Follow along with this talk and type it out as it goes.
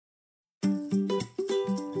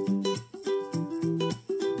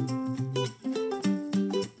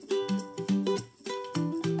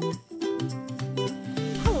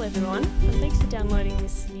Thanks for downloading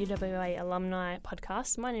this UWA alumni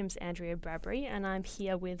podcast. My name's Andrea Bradbury and I'm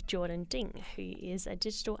here with Jordan Ding, who is a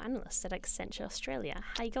digital analyst at Accenture Australia.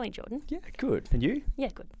 How you going, Jordan? Yeah, good. And you? Yeah,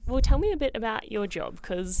 good. Well, tell me a bit about your job,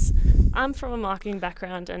 because I'm from a marketing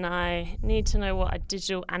background and I need to know what a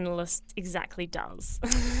digital analyst exactly does.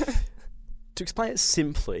 To explain it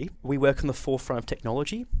simply, we work on the forefront of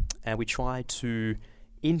technology and we try to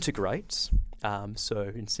integrate,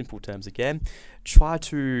 so in simple terms again, try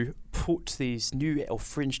to put these new or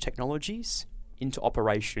fringe technologies into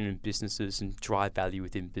operation in businesses and drive value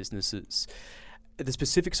within businesses. The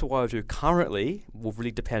specifics of what I do currently will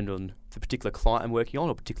really depend on the particular client I'm working on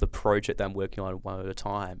or particular project that I'm working on one at a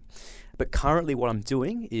time. But currently what I'm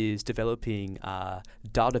doing is developing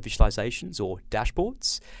data visualizations or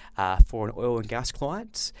dashboards for an oil and gas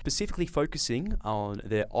client, specifically focusing on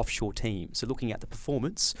their offshore teams. So looking at the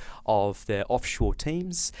performance of their offshore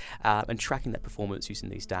teams and tracking that performance using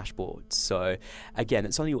these dashboards. So again,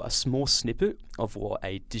 it's only a small snippet of what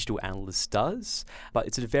a digital analyst does, but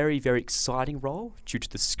it's a very, very exciting role due to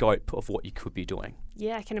the scope of what you could be doing.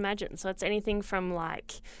 Yeah, I can imagine. So it's anything from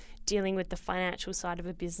like dealing with the financial side of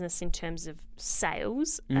a business in terms of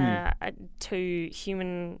sales to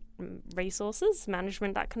human resources,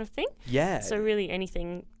 management, that kind of thing. Yeah. So really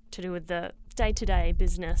anything to do with the day-to-day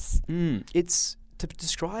business. It's, to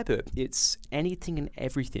describe it, it's anything and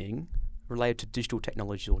everything related to digital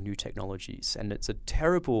technologies or new technologies. And it's a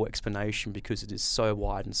terrible explanation because it is so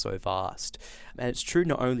wide and so vast. And it's true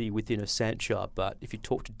not only within Accenture, but if you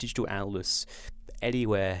talk to digital analysts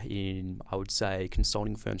anywhere in, I would say,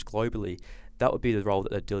 consulting firms globally, that would be the role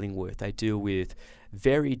that they're dealing with. They deal with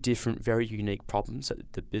very different, very unique problems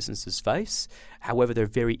that the businesses face. However, they're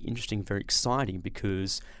very interesting, very exciting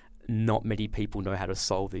because not many people know how to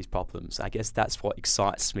solve these problems. I guess that's what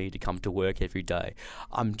excites me to come to work every day.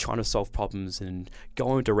 I'm trying to solve problems and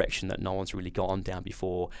go in a direction that no one's really gone down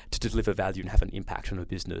before to deliver value and have an impact on a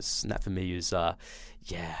business. And that for me is,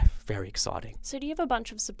 very exciting. So do you have a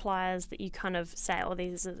bunch of suppliers that you kind of say, oh,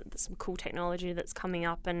 these are some cool technology that's coming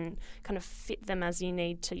up, and kind of fit them as you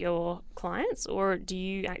need to your clients? Or do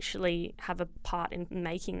you actually have a part in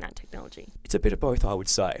making that technology? It's a bit of both, I would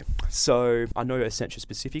say. So I know Accenture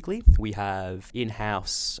specifically, we have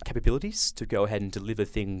in-house capabilities to go ahead and deliver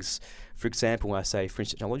things. For example, when I say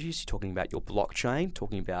fringe technologies, you're talking about your blockchain,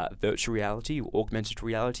 talking about virtual reality or augmented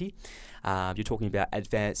reality. You're talking about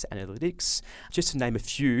advanced analytics, just to name a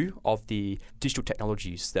few of the digital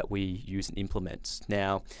technologies that we use and implement.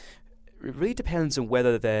 Now, it really depends on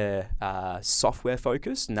whether they're software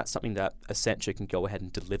focused, and that's something that Accenture can go ahead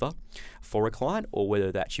and deliver for a client, or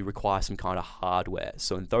whether that actually requires some kind of hardware.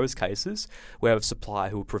 So in those cases, we have a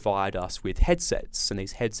supplier who will provide us with headsets, and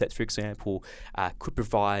these headsets, for example, could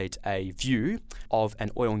provide a view of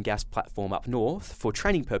an oil and gas platform up north for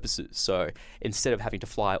training purposes. So instead of having to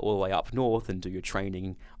fly all the way up north and do your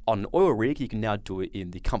training on an oil rig, you can now do it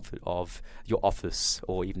in the comfort of your office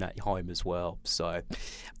or even at your home as well. So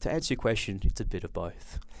to answer your question, it's a bit of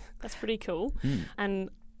both. That's pretty cool. And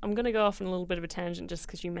I'm going to go off on a little bit of a tangent just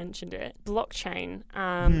because you mentioned it. Blockchain,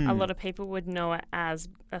 a lot of people would know it as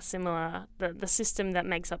a similar, the system that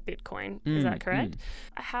makes up Bitcoin. Is that correct?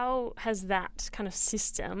 How has that kind of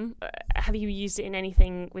system, have you used it in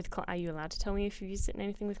anything with clients? Are you allowed to tell me if you've used it in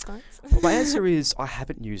anything with clients? Well, my answer is I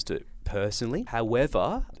haven't used it personally.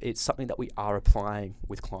 However, it's something that we are applying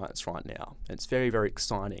with clients right now. It's very, very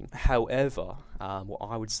exciting. However, what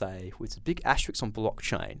I would say with a big asterisk on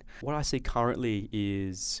blockchain, what I see currently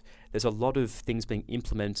is there's a lot of things being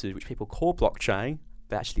implemented which people call blockchain,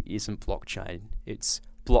 but actually isn't blockchain. It's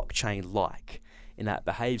blockchain-like, in that it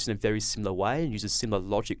behaves in a very similar way and uses similar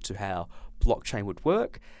logic to how blockchain would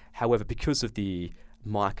work. However, because of the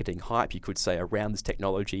marketing hype, you could say, around this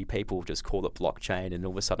technology, people just call it blockchain and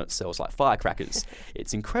all of a sudden it sells like firecrackers.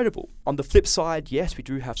 It's incredible. On the flip side, yes, we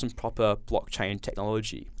do have some proper blockchain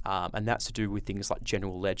technology, and that's to do with things like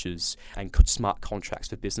general ledgers and smart contracts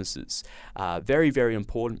for businesses. Very, very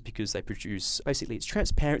important because they produce, basically it's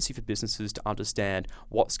transparency for businesses to understand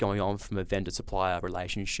what's going on from a vendor-supplier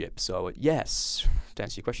relationship. So yes, to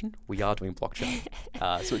answer your question, we are doing blockchain.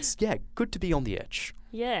 So it's, good to be on the edge.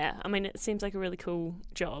 Yeah, I mean, it seems like a really cool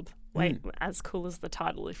job. As cool as the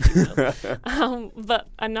title, if you will. But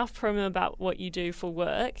enough promo about what you do for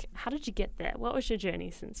work. How did you get there? What was your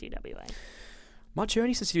journey since UWA? My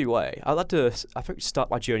journey since UWA, I'd like to start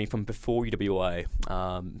my journey from before UWA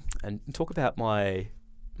and talk about my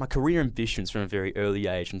career ambitions from a very early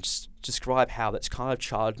age and just describe how that's kind of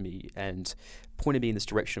charged me and pointed me in this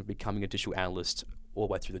direction of becoming a digital analyst all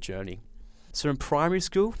the way through the journey. So in primary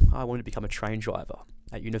school, I wanted to become a train driver.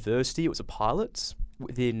 At university, it was a pilot.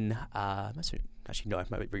 Within Actually, no,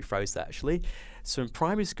 maybe rephrase that actually. So in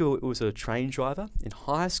primary school, it was a train driver. In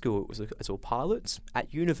high school, it was as a pilot.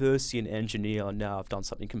 At university, an engineer. Now I've done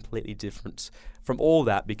something completely different. From all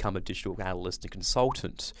that, become a digital analyst and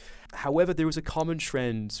consultant. However, there was a common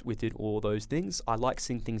trend within all those things. I like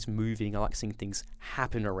seeing things moving. I like seeing things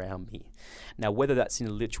happen around me. Now, whether that's in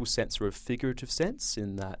a literal sense or a figurative sense,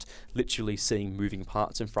 in that literally seeing moving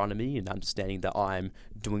parts in front of me and understanding that I'm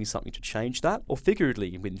doing something to change that, or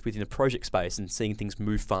figuratively within a project space and seeing things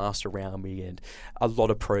move fast around me and a lot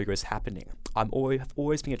of progress happening. I've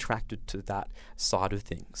always been attracted to that side of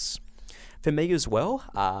things. For me as well,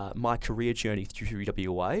 my career journey through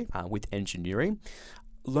WA with engineering,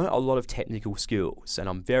 learned a lot of technical skills, and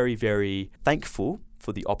I'm very, very thankful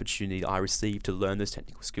for the opportunity I received to learn those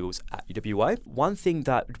technical skills at UWA. One thing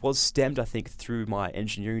that was stemmed, I think, through my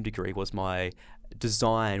engineering degree was my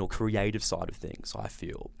design or creative side of things, I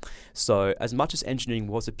feel. So as much as engineering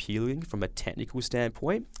was appealing from a technical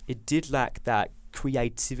standpoint, it did lack that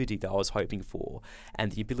creativity that I was hoping for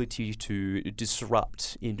and the ability to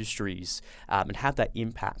disrupt industries and have that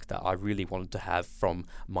impact that I really wanted to have from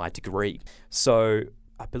my degree. So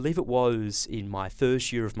I believe it was in my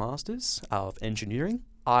first year of Masters of Engineering,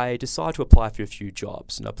 I decided to apply for a few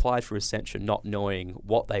jobs and applied for Accenture not knowing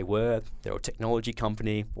what they were. They're a technology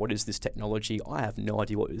company. What is this technology? I have no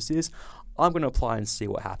idea what this is. I'm going to apply and see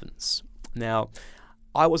what happens. Now,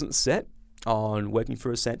 I wasn't set on working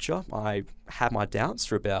for Accenture. I had my doubts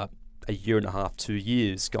for about a year and a half, 2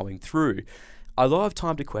 years going through. A lot of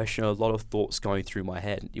time to question, a lot of thoughts going through my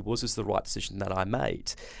head. Was this the right decision that I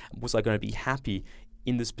made? Was I going to be happy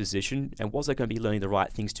in this position, and was I going to be learning the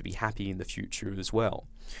right things to be happy in the future as well?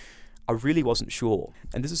 I really wasn't sure,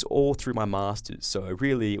 and this is all through my Masters, so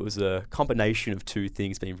really it was a combination of two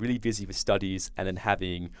things, being really busy with studies and then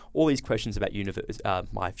having all these questions about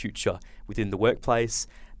my future within the workplace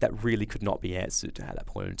that really could not be answered at that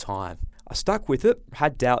point in time. I stuck with it,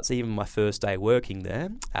 had doubts even my first day working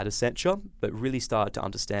there at Accenture, but really started to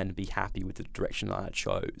understand and be happy with the direction that I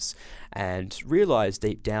chose, and realised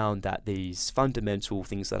deep down that these fundamental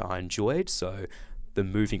things that I enjoyed, so the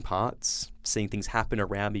moving parts, seeing things happen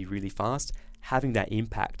around me really fast, having that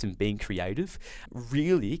impact and being creative,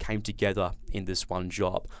 really came together in this one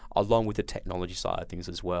job, along with the technology side of things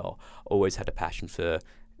as well. Always had a passion for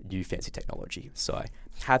new fancy technology. So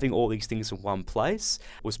having all these things in one place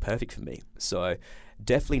was perfect for me. So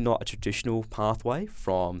definitely not a traditional pathway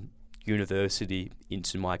from university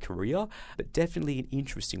into my career, but definitely an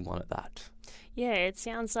interesting one at that. Yeah, it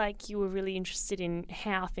sounds like you were really interested in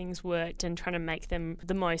how things worked and trying to make them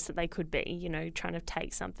the most that they could be, you know, trying to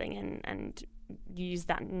take something and use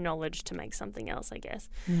that knowledge to make something else, I guess.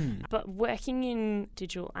 But working in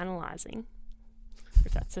digital analyzing,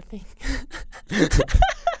 if that's a thing.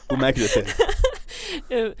 We'll make it a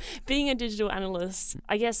thing. Being a digital analyst,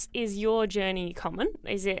 I guess, is your journey common?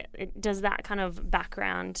 Does that kind of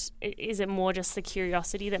background, is it more just the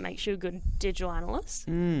curiosity that makes you a good digital analyst?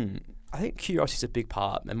 I think curiosity is a big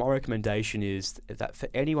part, and my recommendation is that for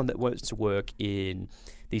anyone that wants to work in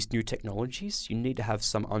these new technologies, you need to have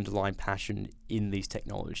some underlying passion in these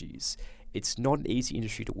technologies. It's not an easy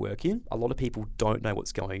industry to work in. A lot of people don't know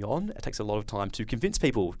what's going on. It takes a lot of time to convince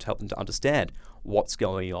people, to help them to understand what's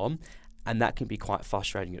going on, and that can be quite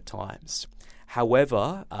frustrating at times.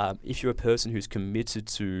 However, if you're a person who's committed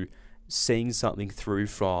to seeing something through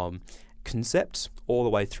from concept all the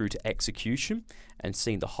way through to execution and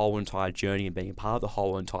seeing the whole entire journey and being a part of the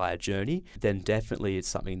whole entire journey, then definitely it's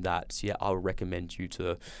something that, I would recommend you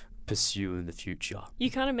to pursue in the future.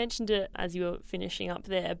 You kind of mentioned it as you were finishing up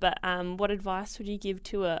there, but what advice would you give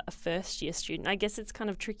to a first year student? I guess it's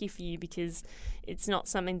kind of tricky for you because it's not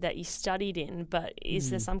something that you studied in, but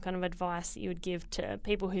is there some kind of advice that you would give to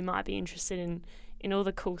people who might be interested in all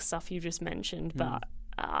the cool stuff you just mentioned, but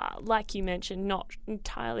like you mentioned, not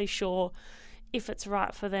entirely sure if it's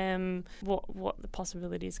right for them, what the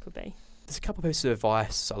possibilities could be? There's a couple of pieces of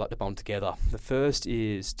advice I'd like to bond together. The first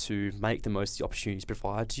is to make the most of the opportunities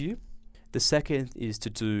provided to you. The second is to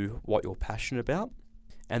do what you're passionate about.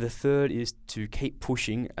 And the third is to keep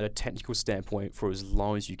pushing at a technical standpoint for as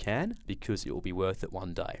long as you can, because it will be worth it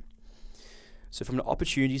one day. So from an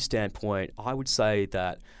opportunity standpoint, I would say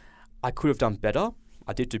that I could have done better.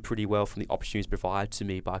 I did do pretty well from the opportunities provided to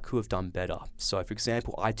me, but I could have done better. So, for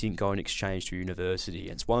example, I didn't go on exchange to university.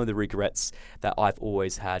 It's one of the regrets that I've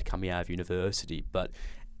always had coming out of university. But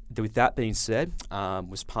with that being said,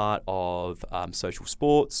 was part of social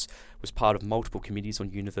sports, was part of multiple committees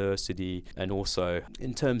on university, and also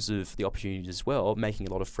in terms of the opportunities as well, making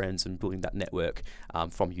a lot of friends and building that network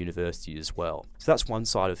from university as well. So that's one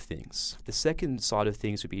side of things. The second side of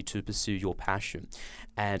things would be to pursue your passion.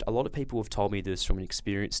 And a lot of people have told me this from an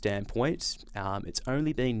experience standpoint. It's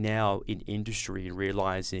only been now in industry and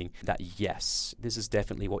realizing that yes, this is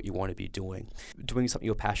definitely what you want to be doing. Doing something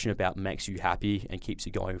you're passionate about makes you happy and keeps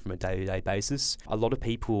you going from a day-to-day basis. A lot of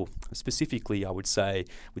people, specifically I would say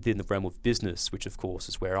within the realm of business, which of course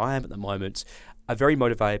is where I am at the moment, are very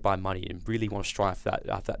motivated by money and really want to strive for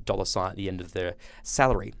that dollar sign at the end of their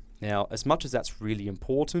salary. Now, as much as that's really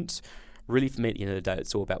important, really for me at the end of the day,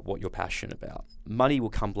 it's all about what you're passionate about. Money will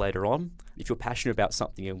come later on. If you're passionate about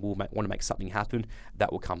something and want to make something happen,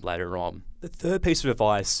 that will come later on. The third piece of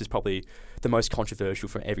advice is probably the most controversial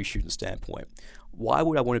from every student standpoint. Why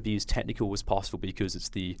would I want to be as technical as possible? Because it's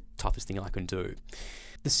the toughest thing I can do.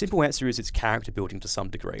 The simple answer is it's character building to some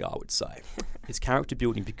degree, I would say. It's character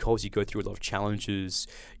building because you go through a lot of challenges,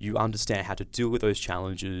 you understand how to deal with those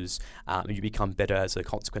challenges, and you become better as a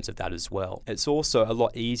consequence of that as well. It's also a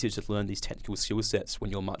lot easier to learn these technical skill sets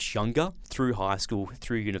when you're much younger, through high school,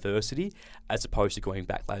 through university, as opposed to going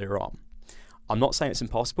back later on. I'm not saying it's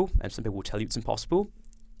impossible, and some people will tell you it's impossible.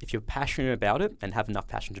 If you're passionate about it and have enough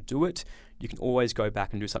passion to do it, you can always go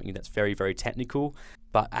back and do something that's very, very technical.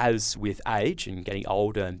 But as with age and getting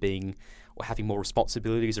older and having more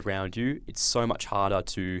responsibilities around you, it's so much harder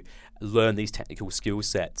to learn these technical skill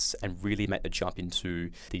sets and really make the jump into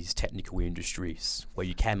these technical industries where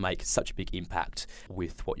you can make such a big impact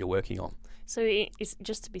with what you're working on. So it's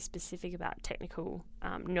just to be specific about technical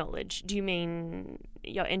knowledge, do you mean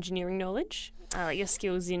your engineering knowledge, your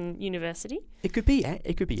skills in university? It could be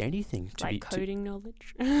anything. Like coding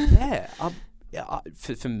knowledge? Yeah.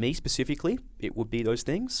 For me specifically, it would be those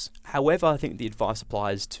things. However, I think the advice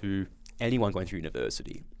applies to anyone going through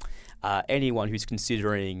university. Anyone who's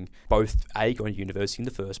considering both A, going to university in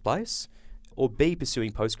the first place, or B,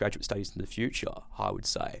 pursuing postgraduate studies in the future, I would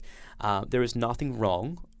say. There is nothing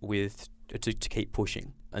wrong with to keep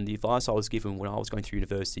pushing. And the advice I was given when I was going through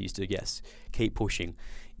university is to, yes, keep pushing.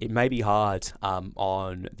 It may be hard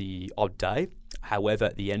on the odd day. However,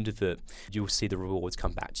 at the end of it, you'll see the rewards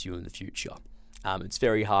come back to you in the future. It's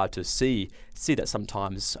very hard to see that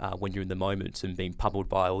sometimes when you're in the moment and being pummeled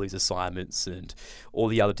by all these assignments and all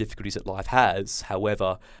the other difficulties that life has.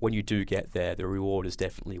 However, when you do get there, the reward is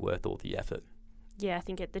definitely worth all the effort. Yeah, I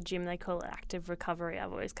think at the gym they call it active recovery.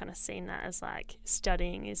 I've always kind of seen that as like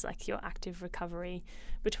studying is like your active recovery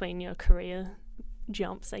between your career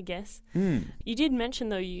jumps, I guess. You did mention,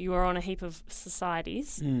 though, you were on a heap of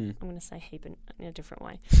societies. I'm going to say heap in a different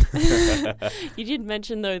way. You did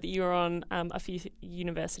mention, though, that you were on a few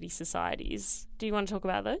university societies. Do you want to talk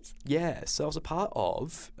about those? Yeah, so I was a part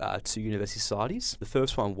of 2 university societies. The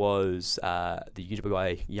first one was the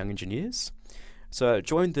UWA Young Engineers. So I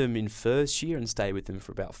joined them in first year and stayed with them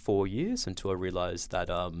for about 4 years until I realised that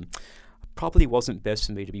probably wasn't best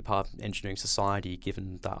for me to be part of an engineering society,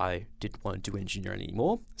 given that I didn't want to do engineering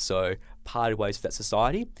anymore. So parted ways with that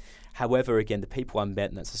society. However, again, the people I met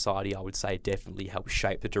in that society, I would say, definitely helped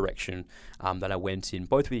shape the direction that I went in,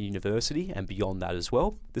 both with university and beyond that as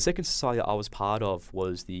well. The second society I was part of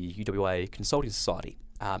was the UWA Consulting Society.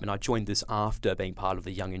 And I joined this after being part of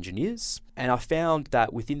the Young Engineers. And I found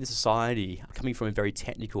that within the society, coming from a very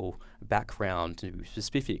technical background, to be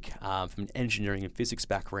specific, from an engineering and physics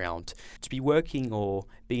background, to be working or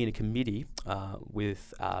being in a committee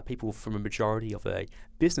with people from a majority of a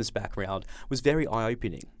business background was very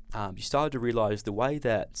eye-opening. You started to realise the way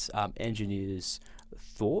that engineers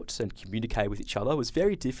thought and communicated with each other was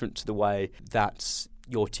very different to the way that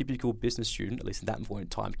your typical business student, at least at that point in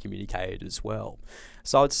time, communicated as well.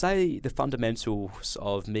 So I'd say the fundamentals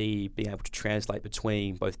of me being able to translate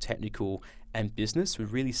between both technical and business were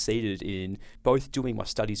really seated in both doing my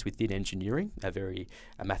studies within engineering, a very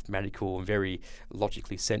mathematical and very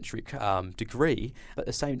logically centric degree, but at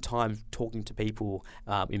the same time talking to people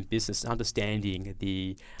in business and understanding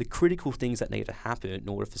the critical things that need to happen in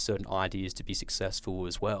order for certain ideas to be successful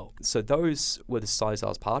as well. So those were the societies I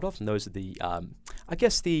was part of, and those are the, I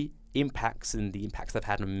guess, the impacts they've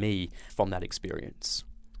had on me from that experience.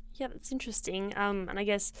 Yeah, that's interesting. And I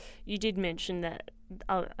guess you did mention that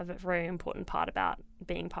a very important part about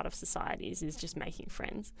being part of societies is just making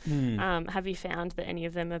friends. Have you found that any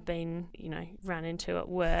of them have been, run into at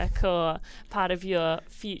work or part of your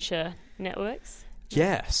future networks?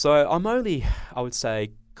 Yeah, so I'm only, I would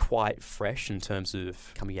say, quite fresh in terms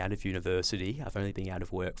of coming out of university. I've only been out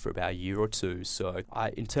of work for about a year or two. So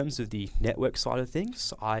in terms of the network side of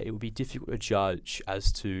things, it would be difficult to judge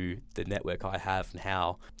as to the network I have and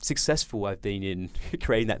how successful I've been in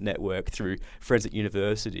creating that network through friends at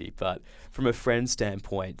university. But from a friend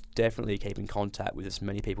standpoint, definitely keep in contact with as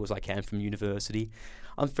many people as I can from university.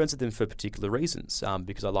 I'm friends with them for particular reasons,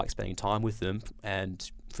 because I like spending time with them.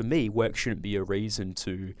 And for me, work shouldn't be a reason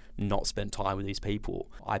to not spend time with these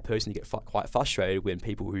people. I personally get quite frustrated when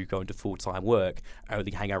people who go into full-time work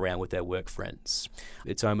only hang around with their work friends.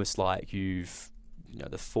 It's almost like the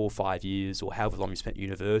 4 or 5 years or however long you spent at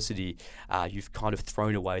university, you've kind of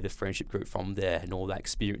thrown away the friendship group from there and all that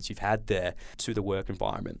experience you've had there to the work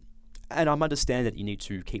environment. And I understand that you need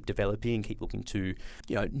to keep developing, keep looking to,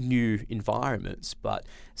 new environments. But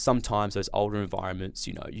sometimes those older environments,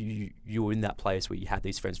 you're in that place where you had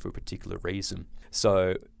these friends for a particular reason.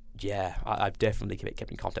 So, yeah, I've definitely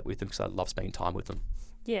kept in contact with them because I love spending time with them.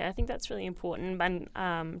 Yeah, I think that's really important.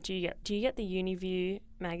 And do you get the UniView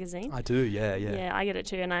magazine? I do, yeah. Yeah, I get it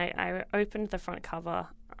too. And I opened the front cover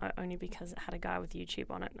only because it had a guy with YouTube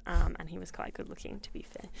on it, and he was quite good looking, to be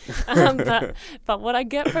fair. But what I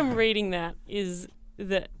get from reading that is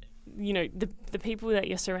that, the people that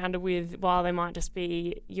you're surrounded with, while they might just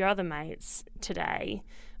be your other mates today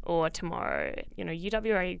or tomorrow,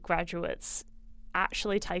 UWA graduates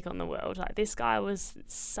actually take on the world. Like, this guy was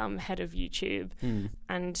some head of YouTube,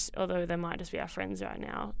 and although they might just be our friends right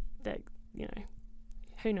now, that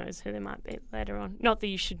who knows who they might be later on. Not that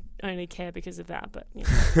you should only care because of that, but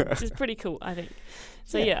this is pretty cool, I think.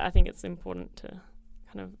 So yeah, I think it's important to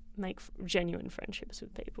kind of make genuine friendships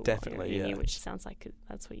with people. Definitely, uni, which sounds like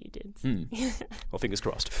that's what you did. Well, fingers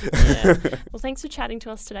crossed. Yeah. Well, thanks for chatting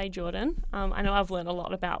to us today, Jordan. I know I've learned a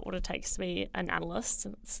lot about what it takes to be an analyst.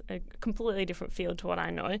 It's a completely different field to what I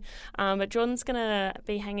know. But Jordan's going to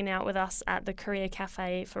be hanging out with us at the Career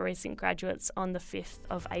Cafe for recent graduates on the 5th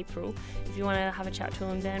of April. If you want to have a chat to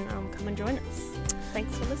him, then come and join us.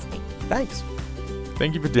 Thanks for listening. Thanks.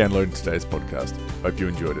 Thank you for downloading today's podcast. Hope you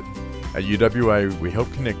enjoyed it. At UWA, we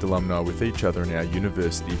help connect alumni with each other in our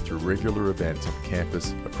university through regular events on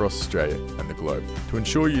campus across Australia and the globe. To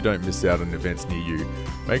ensure you don't miss out on events near you,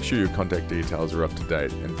 make sure your contact details are up to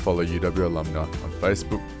date and follow UWA alumni on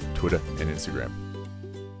Facebook, Twitter and Instagram.